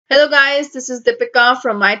Hello guys, this is Deepika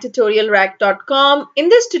from mytutorialrack.com. In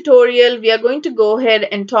this tutorial, we are going to go ahead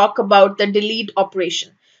and talk about the delete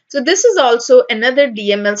operation. So this is also another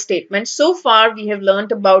DML statement. So far, we have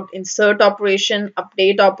learned about insert operation,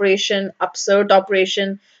 update operation, upsert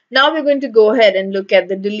operation. Now we're going to go ahead and look at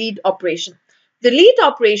the delete operation. Delete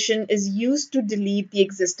operation is used to delete the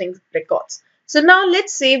existing records. So now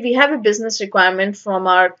let's say we have a business requirement from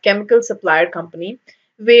our chemical supplier company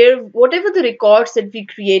where whatever the records that we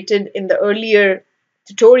created in the earlier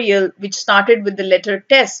tutorial, which started with the letter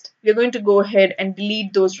test, we're going to go ahead and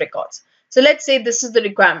delete those records. So let's say this is the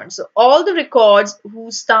requirement. So all the records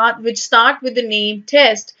which start with the name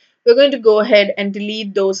test, we're going to go ahead and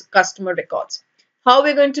delete those customer records. How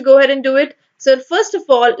we're going to go ahead and do it? So first of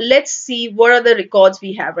all, let's see what are the records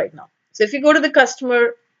we have right now. So if you go to the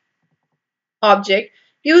customer object,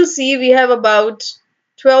 you will see we have about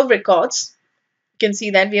 12 records. Can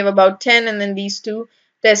see that we have about 10 and then these two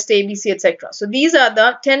test ABC, etc. So these are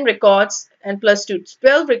the 10 records and plus 2,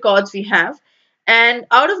 12 records we have. And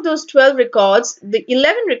out of those 12 records, the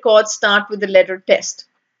 11 records start with the letter test.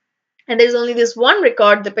 And there's only this one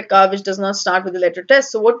record, the Deepika, which does not start with the letter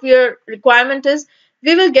test. So what our requirement is,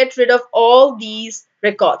 we will get rid of all these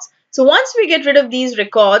records. So once we get rid of these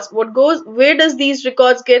records, where does these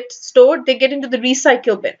records get stored? They get into the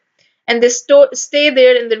recycle bin. And they stay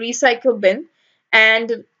there in the recycle bin,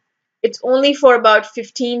 and it's only for about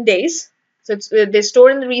 15 days. So they're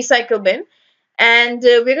stored in the recycle bin, and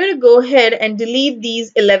we're going to go ahead and delete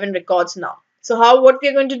these 11 records now. So what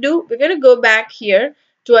we're going to do, we're going to go back here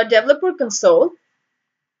to our developer console,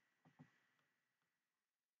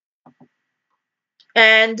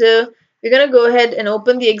 and we're going to go ahead and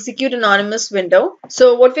open the execute anonymous window.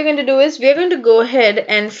 So what we're going to do is we're going to go ahead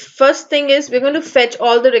and first thing is we're going to fetch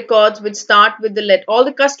all the records which start with the letter, all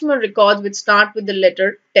the customer records which start with the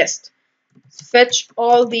letter test. Fetch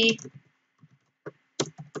all the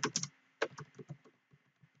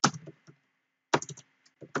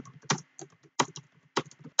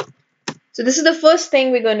So this is the first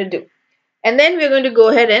thing we're going to do. And then we're going to go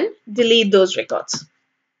ahead and delete those records.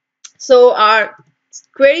 So our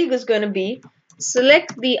query is going to be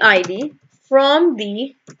select the ID from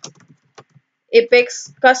the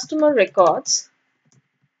Apex customer records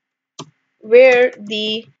where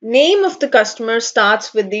the name of the customer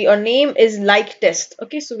starts with the, or name is like test.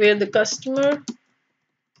 Okay, so where the customer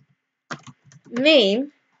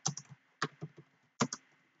name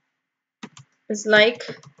is like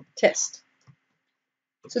test.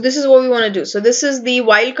 So this is what we want to do. So this is the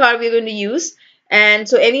wildcard we're going to use. And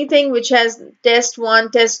so anything which has test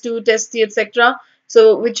 1, test 2, test 3, etc.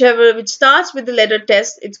 So which starts with the letter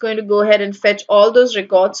test, it's going to go ahead and fetch all those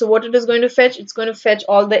records. So what it is going to fetch? It's going to fetch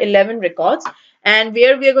all the 11 records. And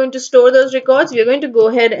where we are going to store those records, we are going to go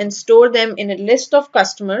ahead and store them in a list of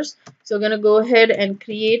customers. So we're going to go ahead and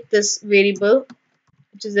create this variable,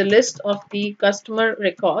 which is a list of the customer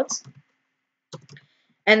records.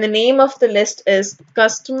 And the name of the list is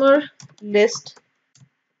customer list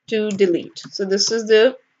to delete. So this is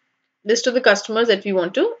the list of the customers that we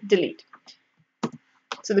want to delete.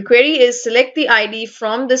 So the query is select the ID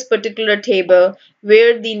from this particular table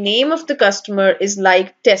where the name of the customer is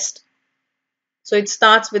like test. So it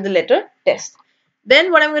starts with the letter test.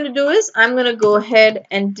 Then what I'm going to do is I'm going to go ahead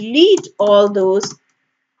and delete all those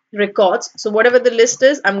records. So whatever the list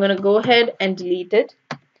is, I'm going to go ahead and delete it.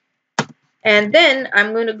 And then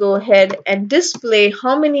I'm going to go ahead and display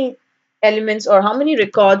how many elements or how many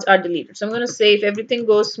records are deleted. So I'm going to say if everything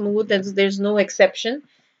goes smooth and there's no exception,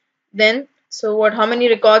 then how many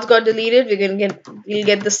records got deleted? We'll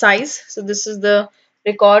get the size. So this is the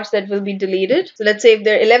records that will be deleted. So let's say if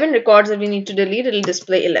there are 11 records that we need to delete, it'll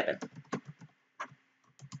display 11.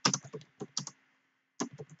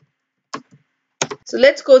 So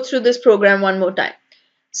let's go through this program one more time.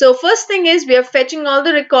 So first thing is we are fetching all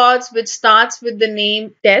the records which starts with the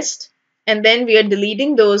name test, and then we are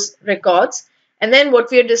deleting those records. And then what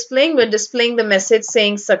we're displaying the message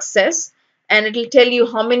saying success, and it will tell you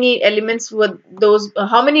how many elements were those,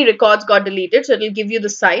 how many records got deleted. So it will give you the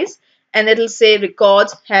size and it will say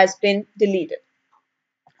records has been deleted.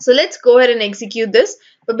 So let's go ahead and execute this.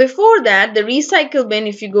 But before that, the recycle bin,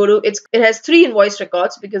 if you go to it has 3 invoice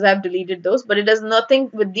records because I've deleted those, but it does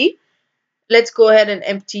nothing with the let's go ahead and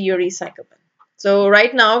empty your recycle bin. So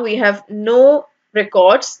right now we have no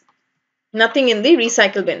records, nothing in the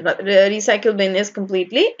recycle bin. The recycle bin is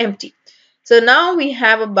completely empty. So now we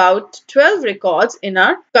have about 12 records in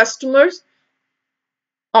our customers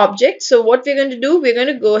object. So what we're going to do, we're going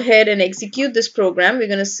to go ahead and execute this program. We're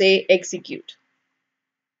going to say execute.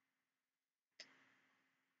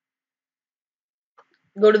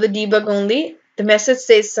 Go to the debug only The message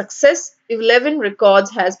says success, 11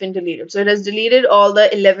 records has been deleted. So it has deleted all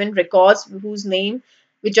the 11 records whose name,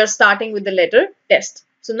 which are starting with the letter test.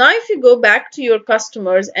 So now if you go back to your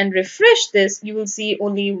customers and refresh this, you will see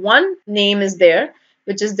only one name is there,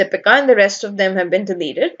 which is Deepika, and the rest of them have been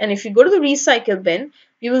deleted. And if you go to the recycle bin,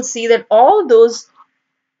 you will see that all those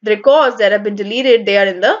records that have been deleted, they are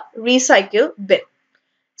in the recycle bin.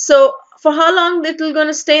 So for how long it will going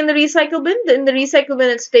to stay in the recycle bin? In the recycle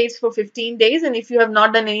bin, it stays for 15 days. And if you have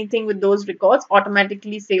not done anything with those records,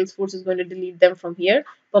 automatically Salesforce is going to delete them from here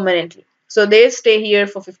permanently. So they stay here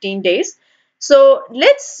for 15 days. So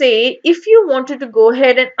let's say if you wanted to go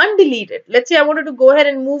ahead and undelete it. Let's say I wanted to go ahead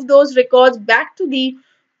and move those records back to the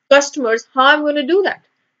customers. How I'm going to do that?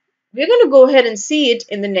 We're going to go ahead and see it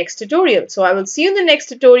in the next tutorial. So I will see you in the next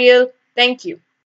tutorial. Thank you.